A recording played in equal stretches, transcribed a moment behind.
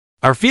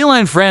our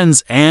feline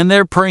friends and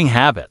their purring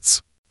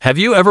habits. Have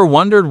you ever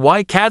wondered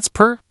why cats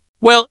purr?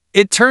 Well,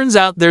 it turns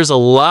out there's a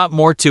lot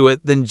more to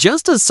it than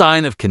just a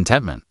sign of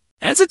contentment.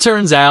 As it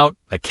turns out,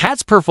 a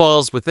cat's purr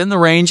falls within the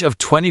range of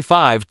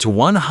 25 to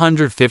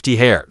 150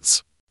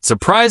 Hz.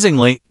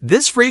 Surprisingly,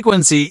 this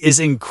frequency is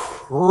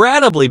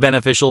incredibly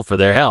beneficial for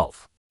their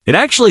health. It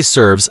actually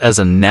serves as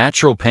a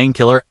natural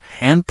painkiller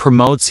and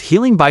promotes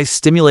healing by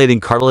stimulating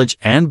cartilage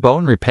and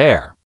bone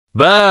repair.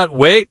 But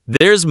wait,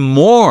 there's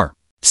more!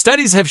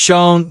 Studies have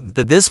shown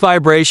that this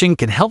vibration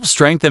can help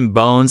strengthen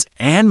bones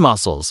and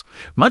muscles,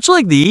 much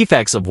like the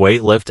effects of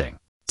weightlifting.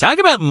 Talk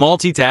about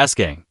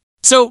multitasking.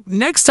 So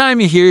next time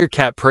you hear your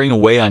cat purring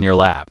away on your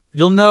lap,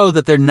 you'll know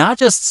that they're not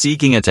just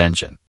seeking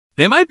attention.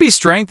 They might be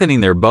strengthening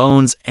their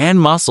bones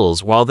and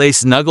muscles while they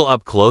snuggle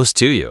up close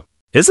to you.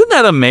 Isn't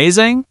that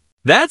amazing?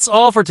 That's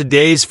all for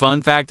today's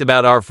fun fact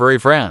about our furry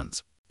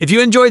friends. If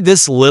you enjoyed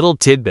this little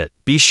tidbit,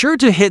 be sure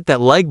to hit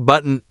that like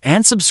button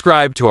and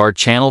subscribe to our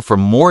channel for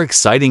more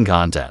exciting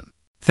content.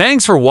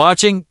 Thanks for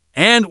watching,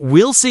 and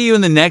we'll see you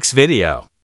in the next video.